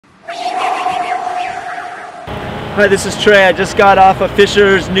Hi, this is Trey. I just got off of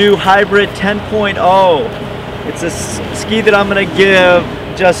Fischer's new Hybrid 10.0. It's a ski that I'm going to give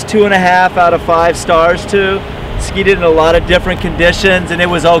just 2.5 out of 5 stars to. Skied it in a lot of different conditions and it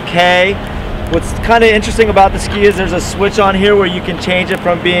was okay. What's kind of interesting about the ski is there's a switch on here where you can change it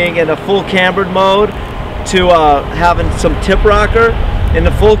from being in a full cambered mode to having some tip rocker. In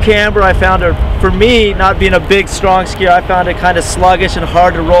the full camber, I found it, for me, not being a big strong skier, I found it kind of sluggish and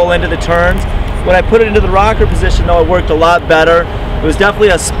hard to roll into the turns. When I put it into the rocker position though, it worked a lot better. It was definitely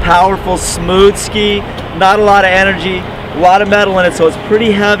a powerful, smooth ski, not a lot of energy, a lot of metal in it, so it's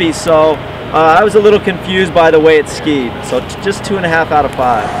pretty heavy. So I was a little confused by the way it skied. So just 2.5 out of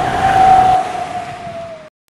 5.